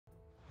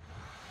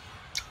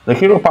The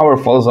hero power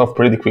falls off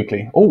pretty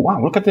quickly. Oh wow,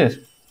 look at this.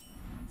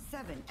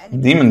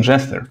 Demon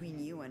Jester.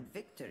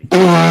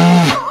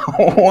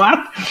 What?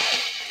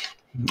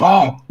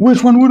 Oh,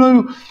 which one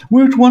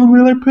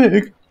will I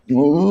pick?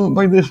 Oh,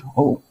 by this.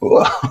 Oh,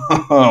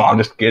 I'm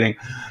just kidding.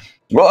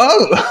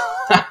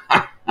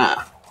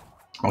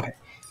 Okay.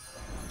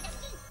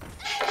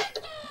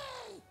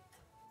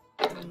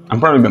 I'm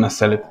probably gonna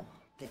sell it.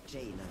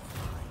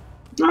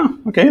 Oh,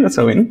 okay, that's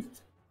a win.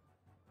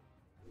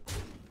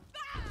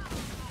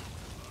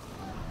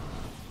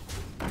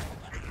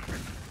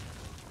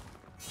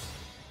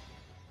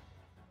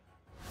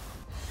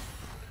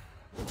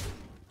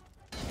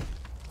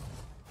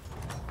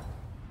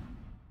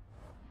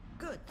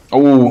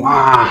 Oh,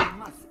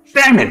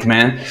 damn it,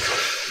 man.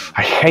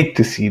 I hate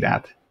to see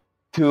that.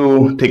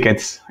 2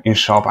 tickets in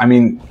shop. I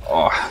mean,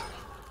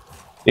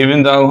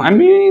 even though,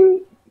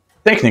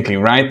 technically,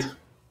 right?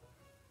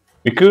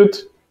 We could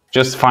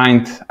just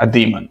find a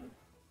demon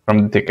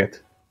from the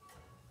ticket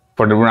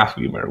for the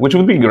Wrathweaver, which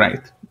would be great.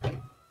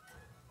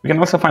 We can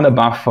also find a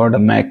buff for the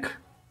mech.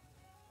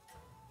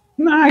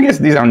 Nah, I guess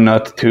these are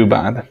not too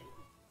bad.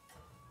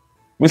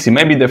 We'll see,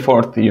 maybe the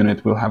 4th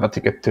unit will have a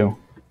ticket too.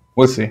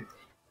 We'll see.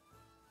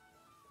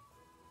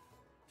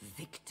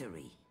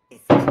 Victory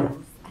is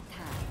close at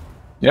hand.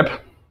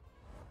 Yep.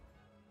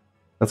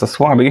 That's a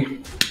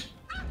swabby.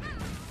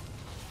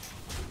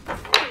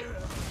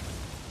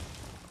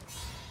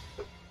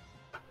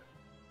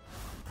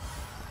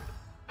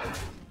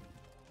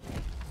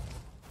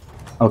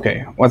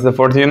 Okay, what's the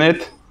 4th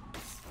unit?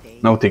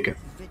 No ticket.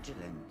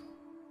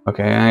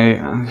 Okay,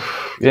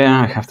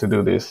 yeah, I have to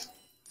do this.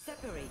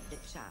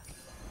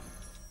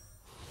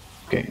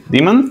 Okay,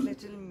 demon?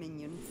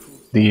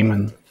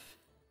 Demon.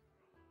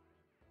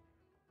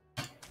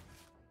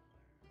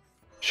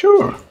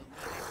 Sure.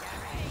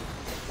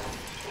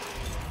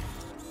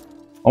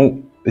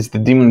 Oh, it's the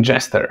Demon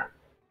Jester.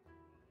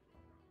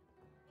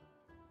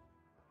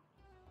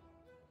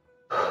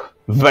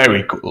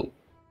 Very cool.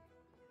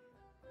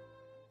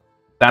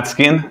 That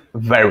skin,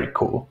 very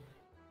cool.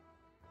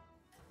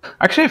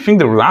 Actually, I think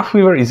the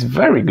Wrathweaver is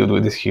very good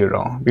with this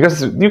hero,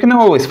 because you can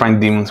always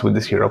find demons with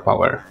this hero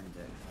power.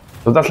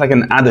 So that's like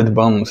an added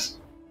bonus.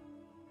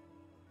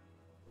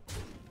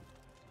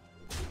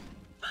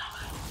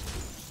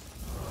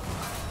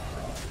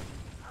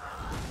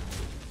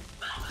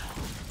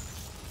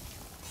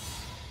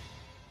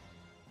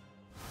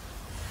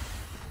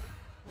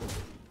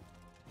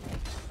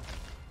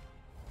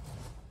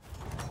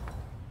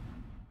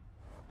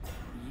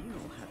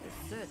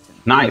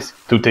 Nice,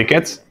 2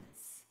 tickets.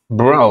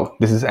 Bro,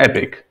 this is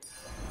epic.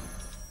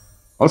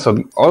 Also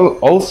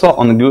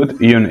on good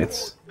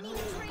units.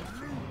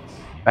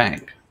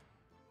 Bang.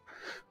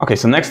 Okay,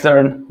 so next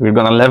turn we're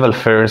gonna level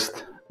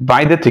first,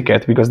 buy the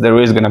ticket, because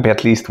there is gonna be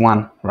at least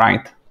one,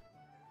 right?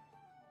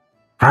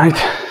 Right?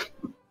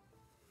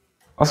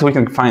 Also we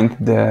can find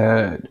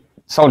the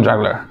Soul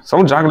Juggler.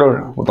 Soul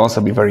Juggler would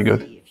also be very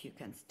good.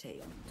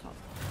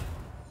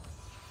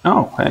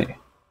 Oh, hey.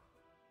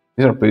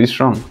 These are pretty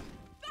strong.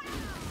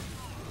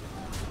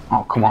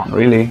 Oh, come on,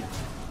 really?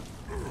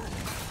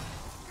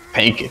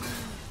 Take it.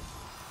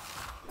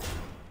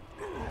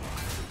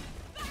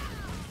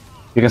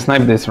 You can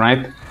snipe this,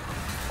 right?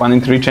 1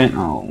 in 3 chain.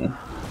 Oh.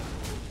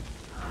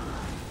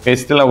 Okay,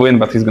 it's still a win,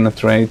 but he's gonna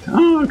trade.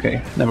 Oh,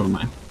 okay, never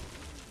mind.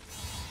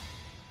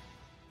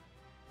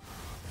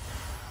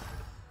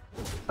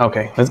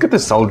 Okay, let's get the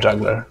Soul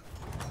Juggler.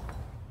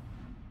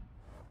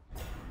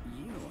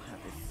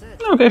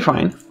 Okay,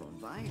 fine.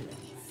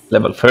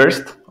 Level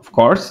first, of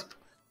course.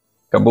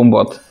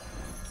 Kaboombot.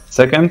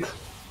 Second.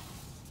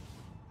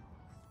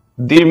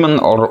 Demon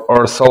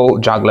or Soul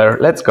Juggler.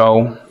 Let's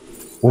go.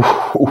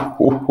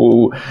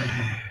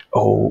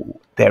 Oh,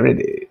 there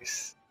it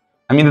is.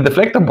 I mean, the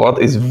Deflector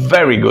bot is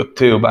very good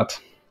too, but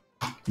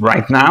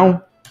right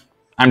now,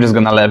 I'm just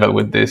gonna level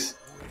with this.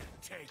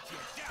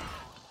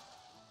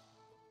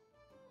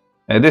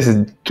 This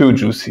is too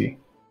juicy.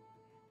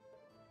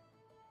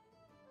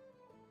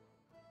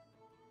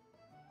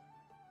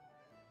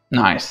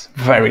 Nice,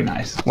 very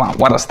nice. Wow,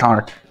 what a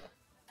start.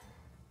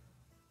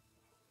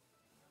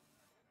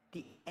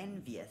 The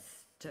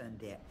envious turn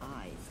their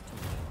eyes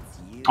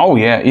towards you. Oh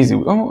yeah, easy.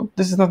 Oh,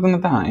 this is not gonna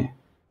die.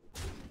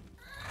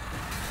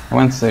 I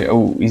want to say,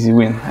 oh, easy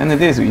win. And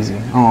it is easy.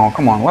 Oh,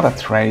 come on, what a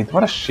trade.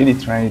 What a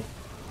shitty trade.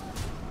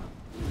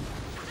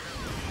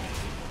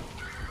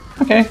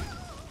 Okay.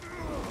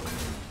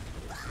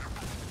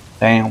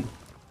 Damn.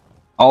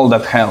 All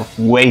that health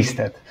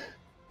wasted.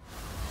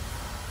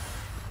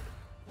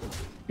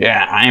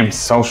 Yeah, I am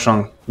so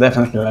strong.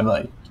 Definitely level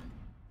 8.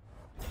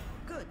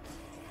 Good,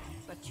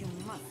 but you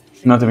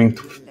must Not even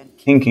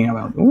thinking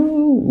about.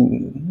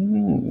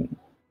 Ooh.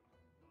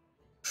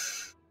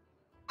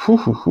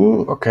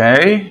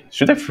 Okay.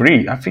 Should I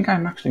freeze? I think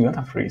I'm actually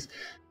gonna freeze.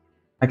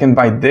 I can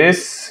buy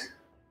this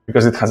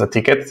because it has a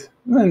ticket.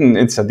 And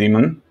it's a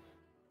demon.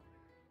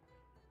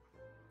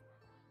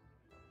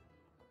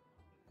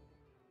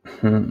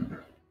 I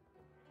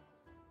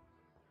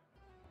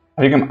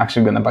think I'm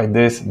actually gonna buy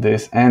this,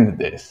 this, and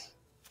this.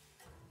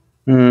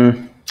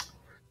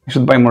 I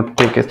should buy more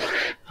tickets.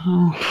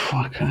 Oh,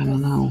 fuck, I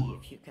don't know. See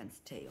if you can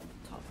stay on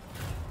top.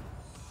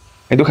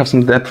 I do have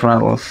some death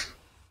rattles.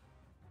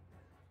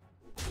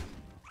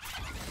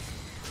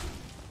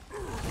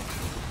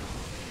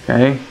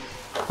 Okay,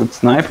 good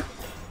snipe.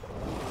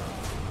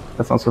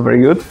 That's also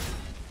very good.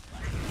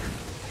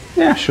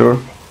 Yeah, sure.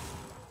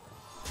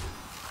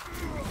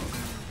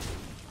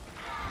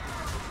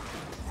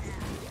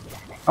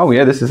 Oh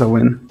yeah, this is a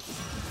win.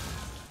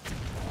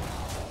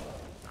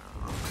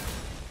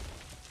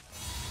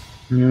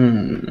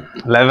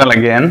 Level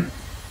again.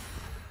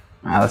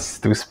 Let's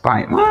do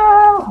spy.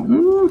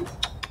 Well,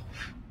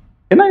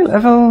 can I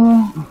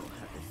level?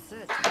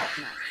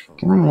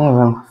 Can I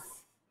level?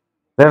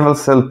 Level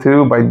cell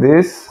 2 by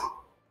this.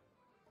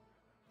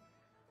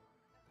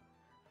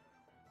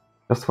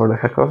 Just for the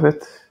heck of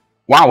it.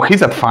 Wow,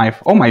 he's at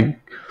 5. Oh my,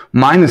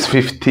 minus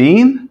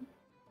 15?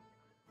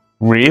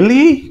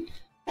 Really?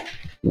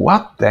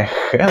 What the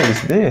hell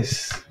is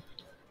this?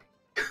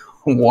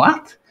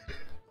 What?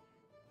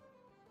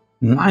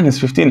 Minus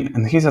 15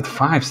 and he's at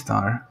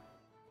 5-star.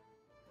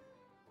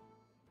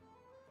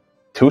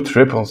 2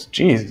 triples,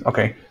 jeez,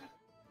 okay.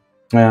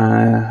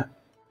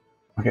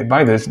 Okay,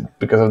 buy this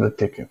because of the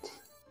ticket.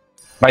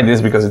 Buy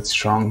this because it's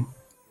strong.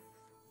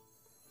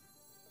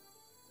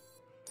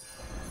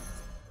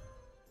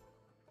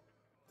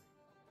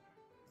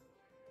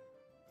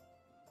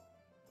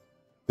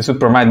 This would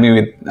provide me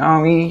with...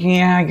 Oh,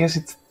 yeah, I guess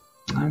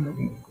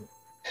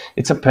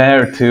it's a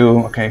pair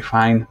too. Okay,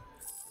 fine.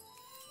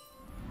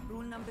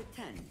 Rule number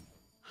 10.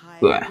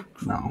 Blech,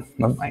 no,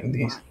 not buying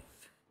these.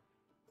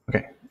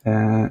 Okay.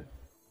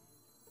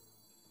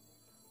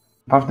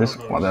 Buff this,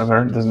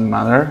 whatever, doesn't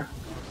matter.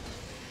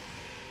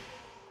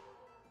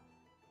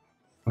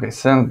 Okay,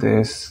 sell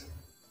this.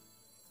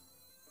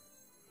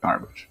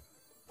 Garbage.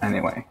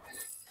 Anyway.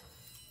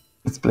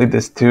 Let's play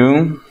this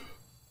too.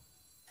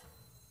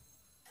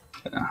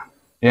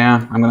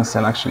 Yeah, I'm gonna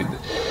sell actually.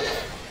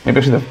 Maybe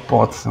I should have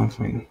bought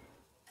something.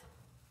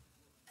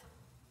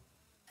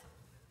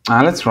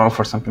 Let's roll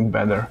for something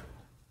better.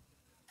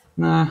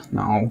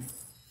 No.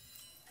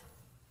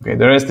 Okay,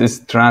 the rest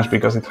is trash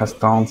because it has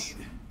taunts.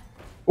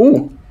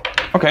 Ooh,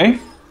 okay.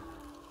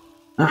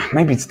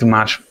 Maybe it's too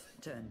much.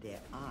 Turn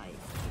their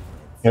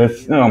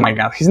eyes. Oh my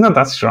god, he's not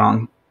that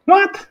strong.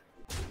 What?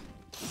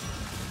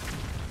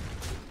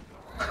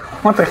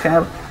 What the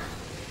hell?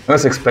 I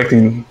was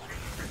expecting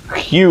a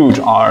huge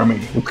army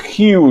with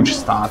huge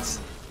stats.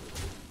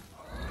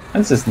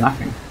 This is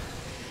nothing.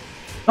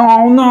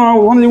 Oh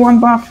no, only one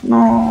buff,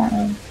 no.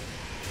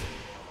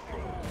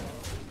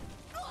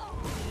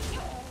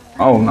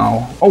 Oh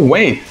no. Oh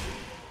wait.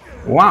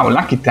 Wow,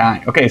 lucky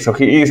time. Okay, so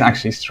he is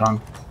actually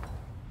strong.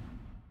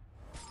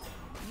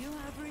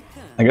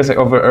 I guess I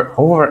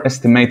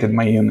overestimated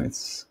my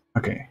units.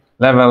 Okay,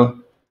 level.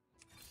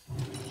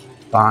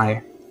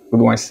 Buy. Who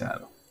do I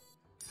sell?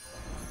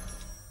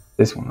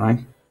 This one, right?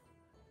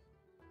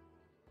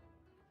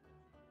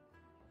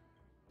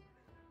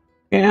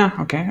 Yeah,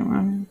 okay.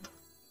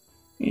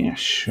 Yeah,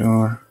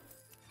 sure.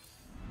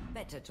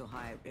 Better to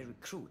hire a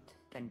recruit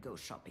than go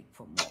shopping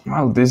for more.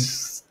 Well,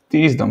 these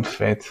don't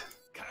fit.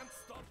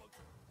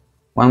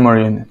 One more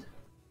unit.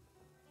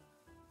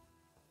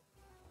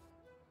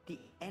 The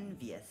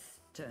envious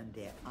turn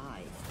their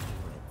eyes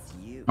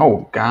towards you.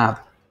 Oh god.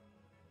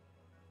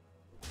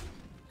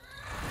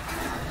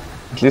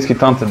 At least he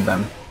taunted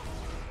them.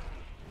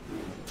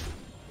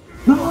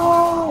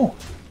 No!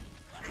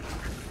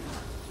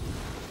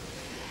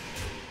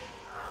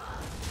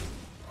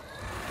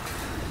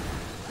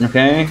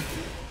 Okay.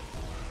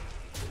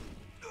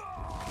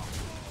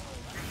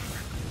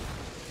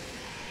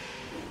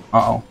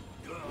 Uh-oh.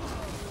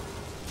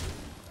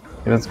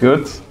 Okay, that's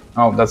good.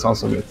 Oh, that's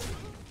also good.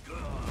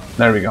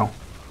 There we go.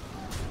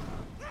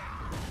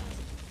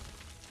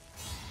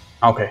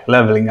 Okay,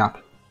 leveling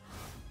up.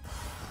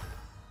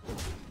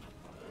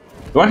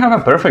 Do I have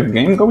a perfect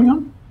game going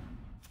on?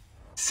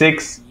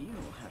 6. You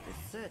have a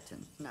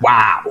certain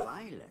Wow.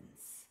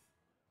 violence.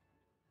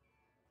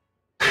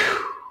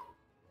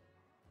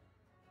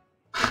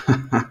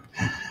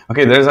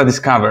 Okay, there's a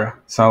discover.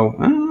 So,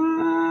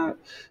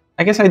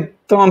 I guess I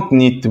don't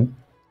need to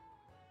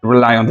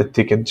rely on the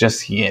ticket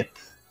just yet.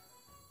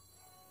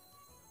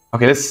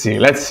 Okay, let's see.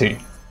 Let's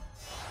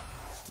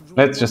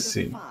just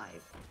see. 5.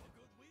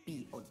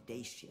 Be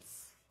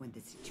audacious when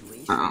the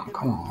situation Oh,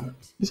 come on.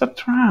 demands it. These are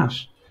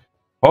trash.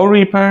 Oh,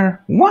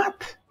 Reaper.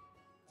 What?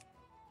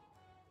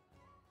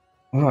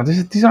 Oh,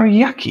 these are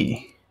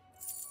yucky.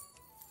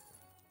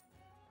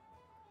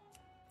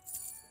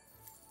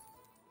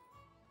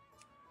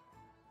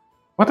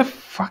 What the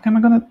fuck am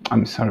I gonna...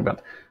 I'm sorry,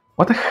 but...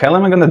 What the hell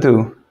am I gonna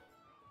do?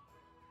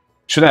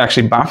 Should I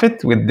actually buff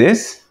it with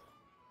this?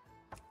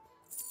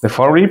 The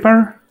 4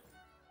 Reaper?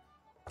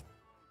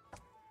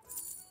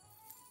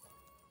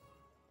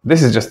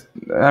 This is just...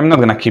 I'm not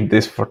gonna keep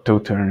this for 2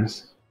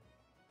 turns.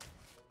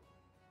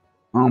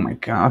 Oh my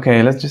god.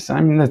 Okay, let's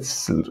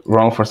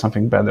roll for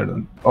something better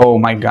than... Oh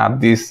my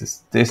god, this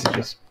is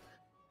just...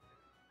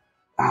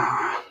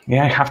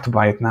 Yeah, I have to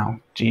buy it now.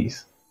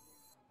 Jeez.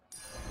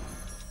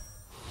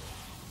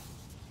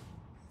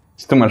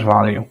 It's too much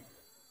value.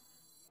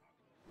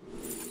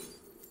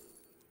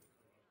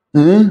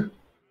 Hmm?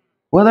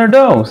 What are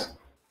those?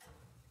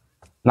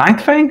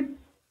 Light Fang?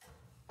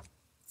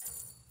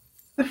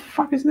 The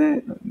fuck is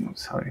this? No,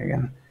 sorry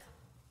again.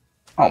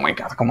 Oh my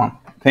god, come on.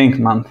 Think,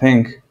 man,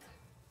 think.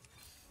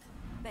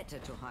 Better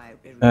to hire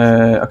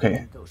Okay.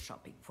 than go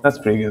shopping for That's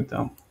pretty good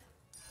though.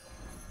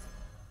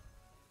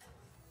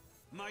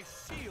 My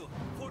seal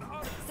for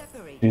honor.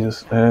 separate.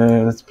 Jesus,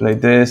 let's play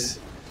this.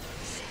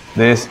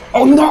 This.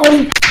 Oh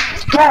no!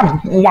 God,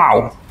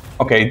 wow!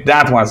 Okay,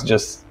 that was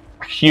just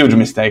a huge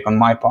mistake on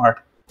my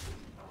part.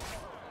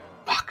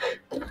 Fuck.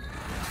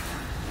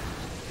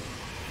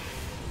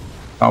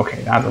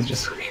 Okay, that was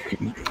just...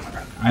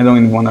 I don't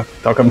even want to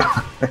talk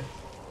about it.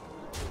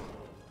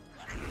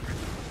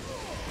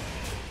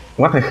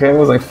 What the hell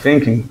was I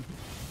thinking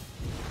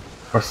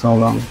for so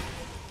long?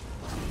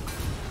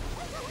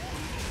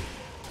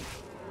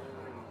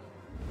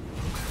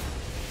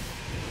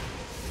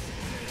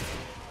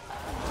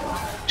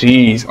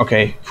 Jeez,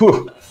 okay.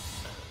 Whew.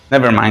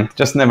 Never mind,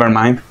 just never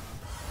mind.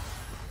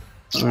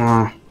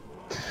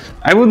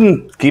 I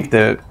wouldn't keep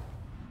the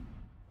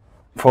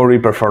 4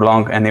 Reaper for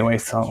long anyway,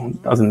 so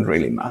it doesn't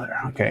really matter.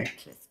 Okay.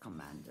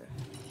 Commander.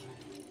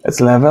 Let's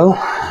level.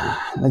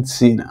 Let's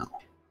see now.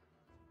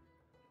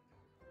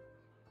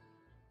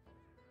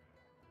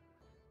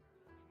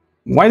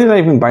 Why did I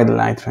even buy the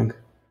Light Fang?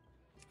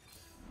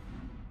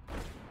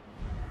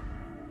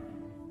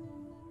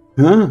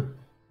 Huh?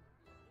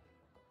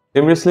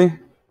 Seriously?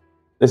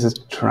 This is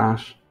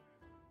trash.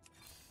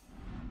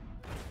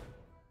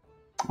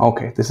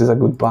 Okay, this is a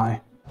good buy.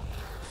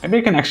 Maybe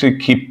I can actually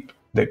keep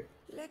the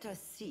Let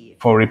us see if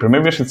 4 Reaper.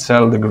 Maybe I should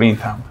sell the green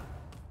tab,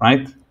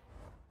 right?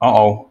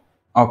 Uh-oh.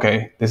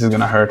 Okay, this is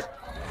gonna hurt.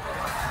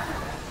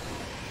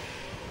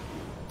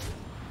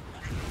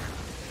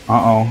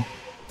 Uh-oh.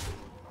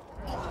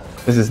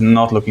 This is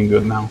not looking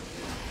good now.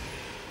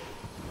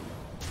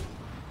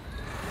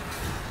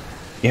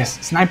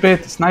 Yes, snipe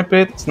it, snipe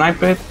it,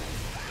 snipe it.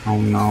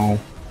 Oh no.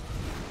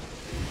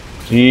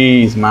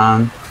 Jeez,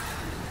 man.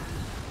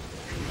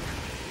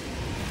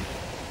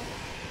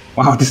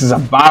 Wow, this is a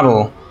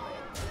battle.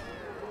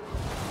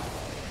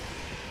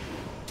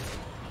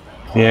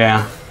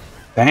 Yeah.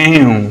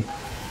 Damn.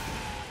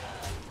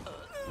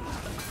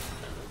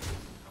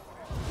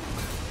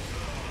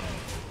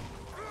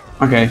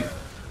 Okay,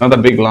 not a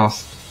big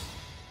loss.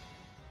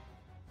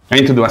 I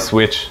need to do a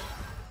switch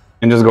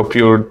and just go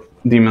pure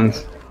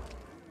demons.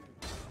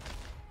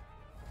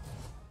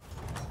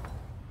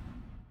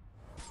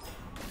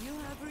 you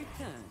have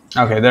returned.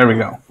 Okay, there we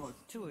go.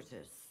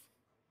 Fortuitous.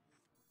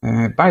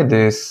 Buy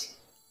this.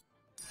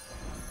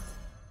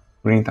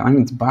 Green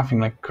time, it's buffing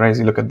like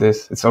crazy. Look at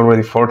this. It's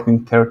already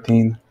 14,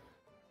 13.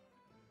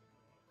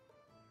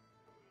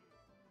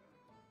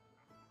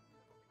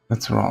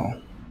 Let's roll.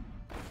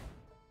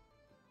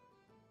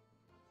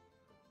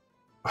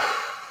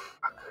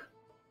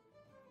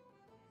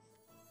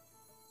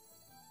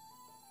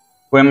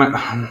 Where am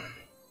I?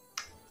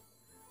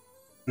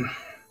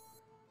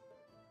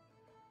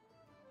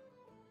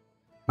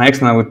 My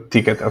ex now with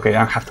ticket. Okay,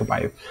 I have to buy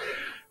it.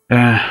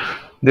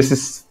 This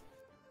is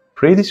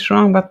pretty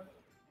strong, but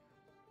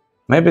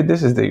maybe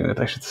this is the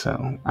unit I should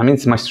sell. I mean,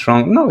 it's my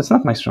strong... No, it's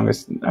not my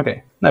strongest.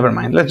 Okay, never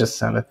mind. Let's just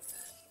sell it.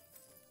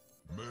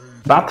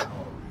 But...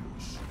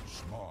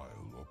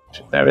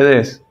 There it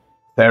is.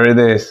 There it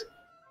is.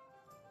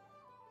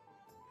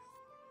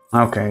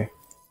 Okay.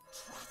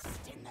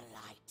 Trust in the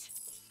light.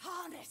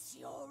 Harness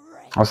your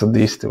ray. Also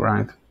these two,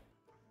 right?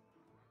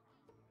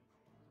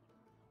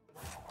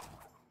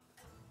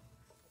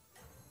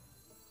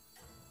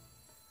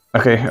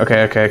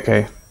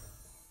 Okay.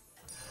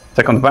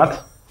 Second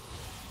bat.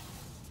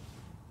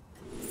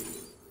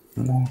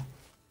 No.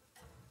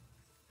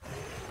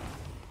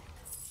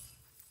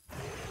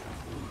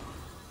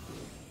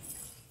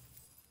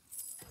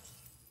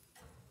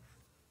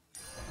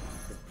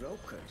 The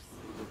brokers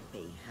would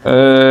pay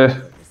handsomely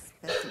for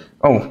the specimen.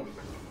 Oh.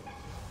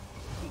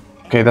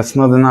 Okay, that's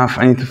not enough.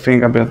 I need to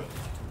think a bit.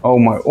 Oh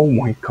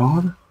my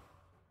god.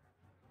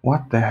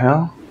 What the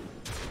hell?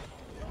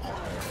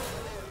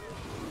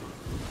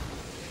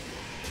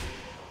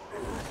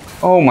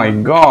 Oh my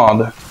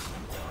god.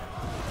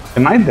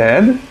 Am I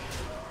dead?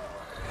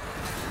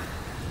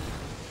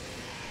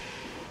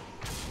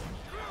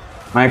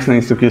 My ex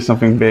needs to kill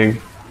something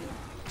big.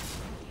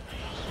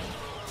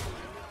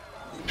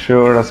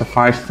 Sure, that's a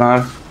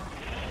 5-star.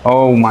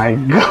 Oh my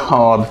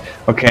god.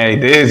 Okay,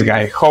 this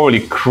guy.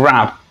 Holy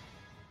crap.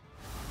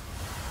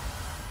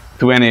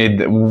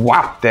 20.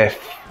 What the f...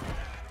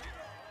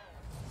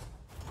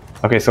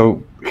 Okay,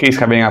 so he's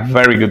having a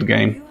very good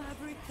game. You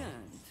have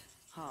returned.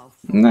 How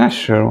Nah,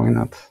 sure, why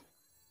not?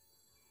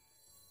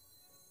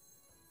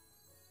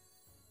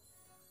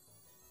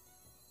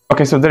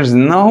 Okay, so there's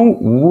no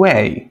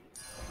way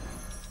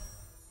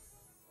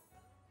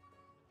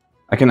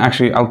I can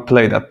actually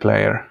outplay that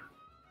player.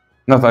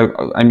 Not,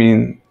 I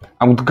mean,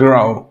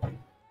 outgrow.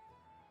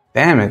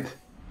 Damn it.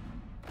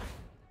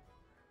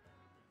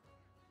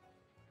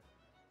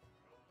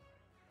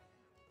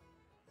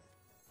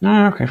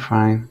 Okay,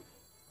 fine.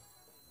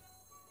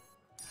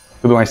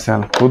 Who do I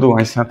sell? Who do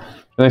I sell?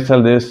 Should I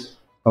sell this?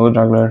 Solo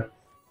Juggler.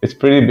 It's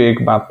pretty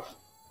big, but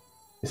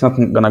it's not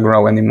gonna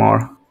grow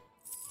anymore.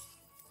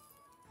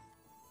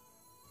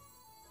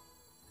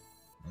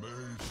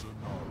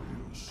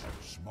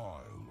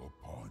 Smile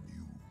upon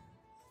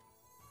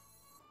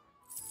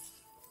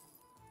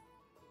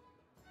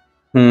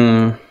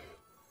you.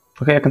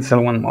 Okay, I can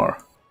sell one more.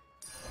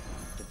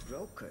 The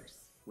brokers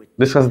would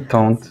This has a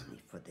taunt.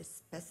 for this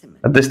specimen.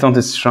 But this taunt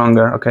is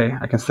stronger. Okay,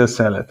 I can still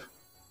sell it.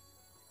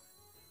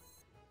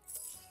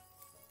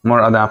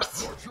 More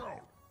adapts. Watch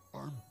out!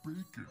 I'm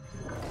baking.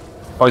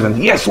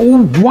 Poison. Yes!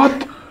 Oh,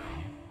 what?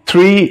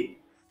 3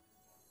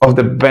 of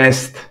the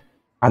best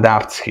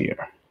adapts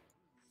here.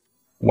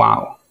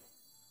 Wow.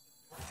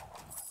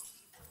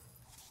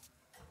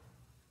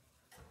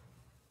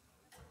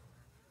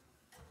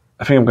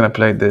 I think I'm gonna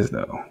play this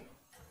though.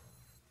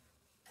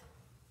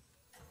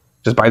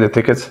 Just buy the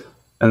tickets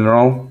and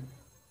roll.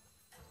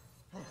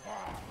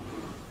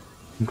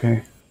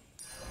 Okay.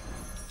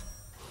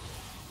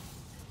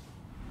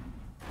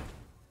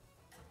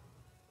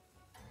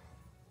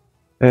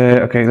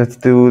 Okay, let's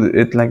do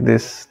it like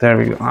this. There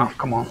we go. Oh,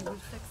 come on. Will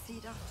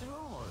succeed after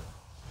all.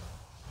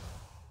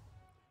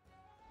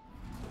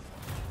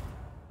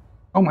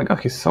 Oh my god,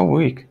 he's so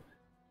weak.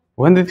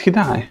 When did he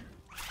die?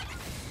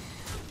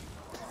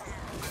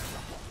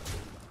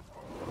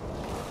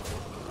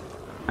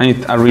 I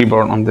need a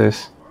reborn on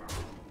this.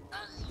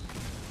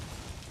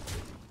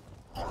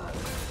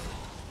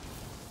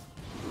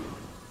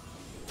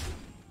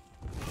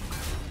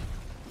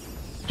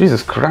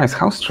 Jesus Christ,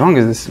 how strong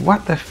is this?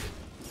 What the f...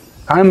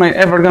 How am I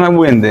ever gonna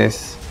win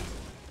this?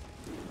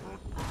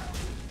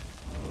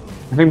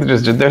 I think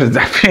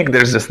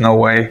there's just no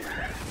way.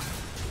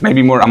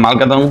 Maybe more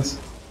amalgadons,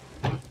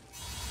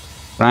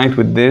 right?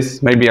 With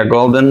this, maybe a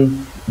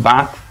golden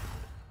bat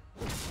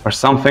or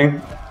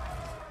something.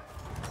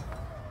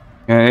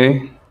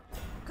 Okay.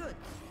 Good,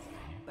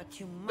 but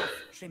you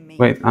must remain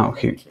Wait, oh,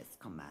 he. reckless,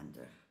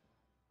 Commander.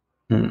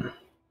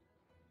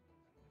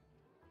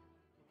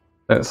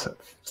 Let's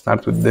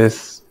start with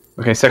this.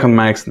 Okay, second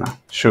max now.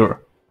 Sure.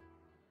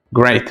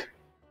 Great.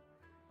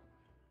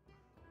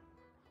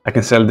 I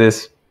can sell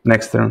this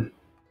next turn.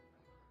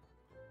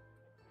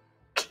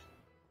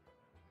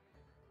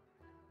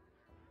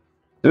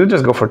 Did I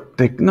just go for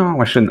tick?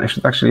 No, I shouldn't. I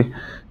should actually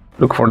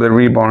look for the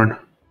reborn.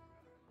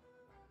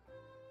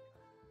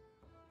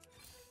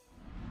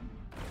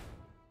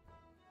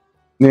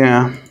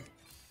 Yeah.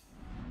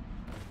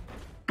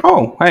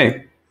 Oh,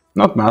 hey.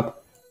 Not bad.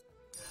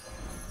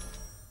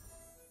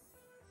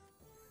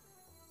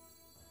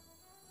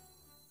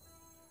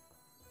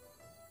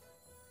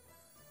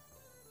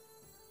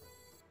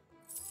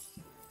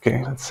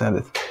 Okay, let's sell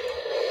it.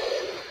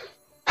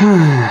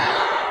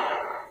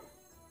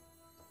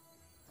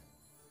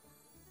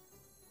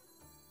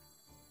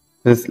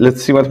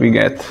 Let's see what we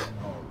get.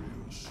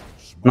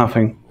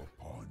 Nothing.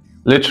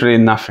 Literally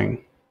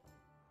nothing.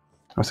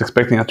 I was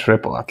expecting a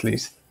triple at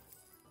least.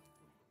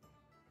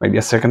 Maybe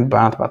a second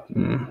bat, but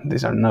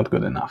these are not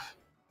good enough.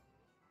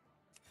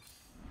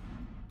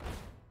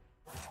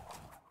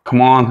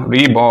 Come on,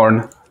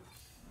 reborn.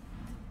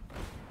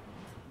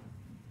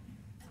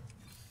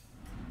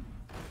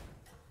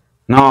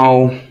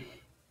 No.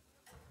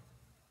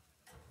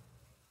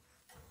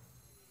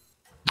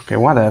 Okay,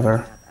 whatever.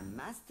 Have a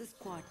master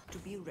squad to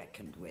be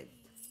reckoned with.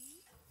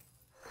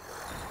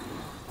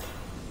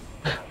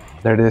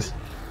 There it is.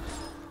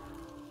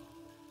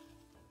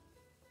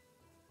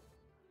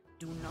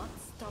 Do not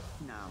stop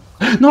now.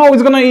 No,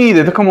 it's gonna eat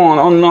it. Come on.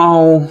 Oh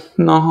no.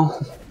 No.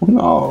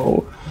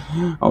 No.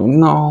 Oh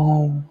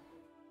no.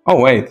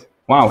 Oh wait.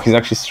 Wow, he's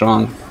actually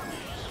strong.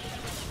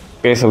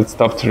 Okay, so it's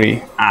top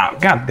 3. Ah,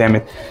 god damn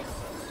it.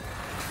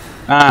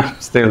 Ah,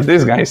 still,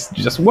 this guy is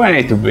just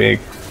way too big.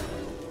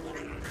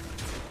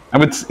 I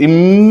would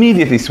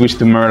immediately switch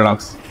to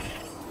Murlocs.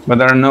 But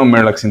there are no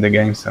Murlocs in the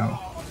game, so...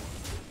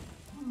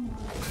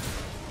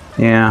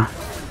 Yeah.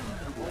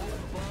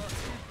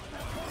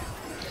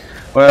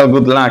 Well,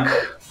 good luck,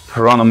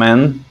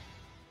 Chronoman.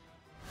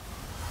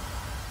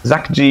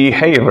 Zach G.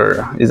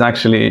 Haver is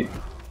actually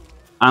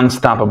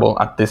unstoppable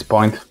at this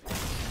point.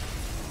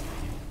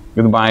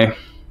 Goodbye.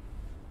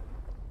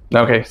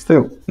 Okay,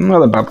 still,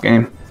 not a bad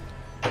game.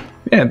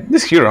 Yeah,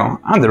 this hero,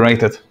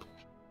 underrated.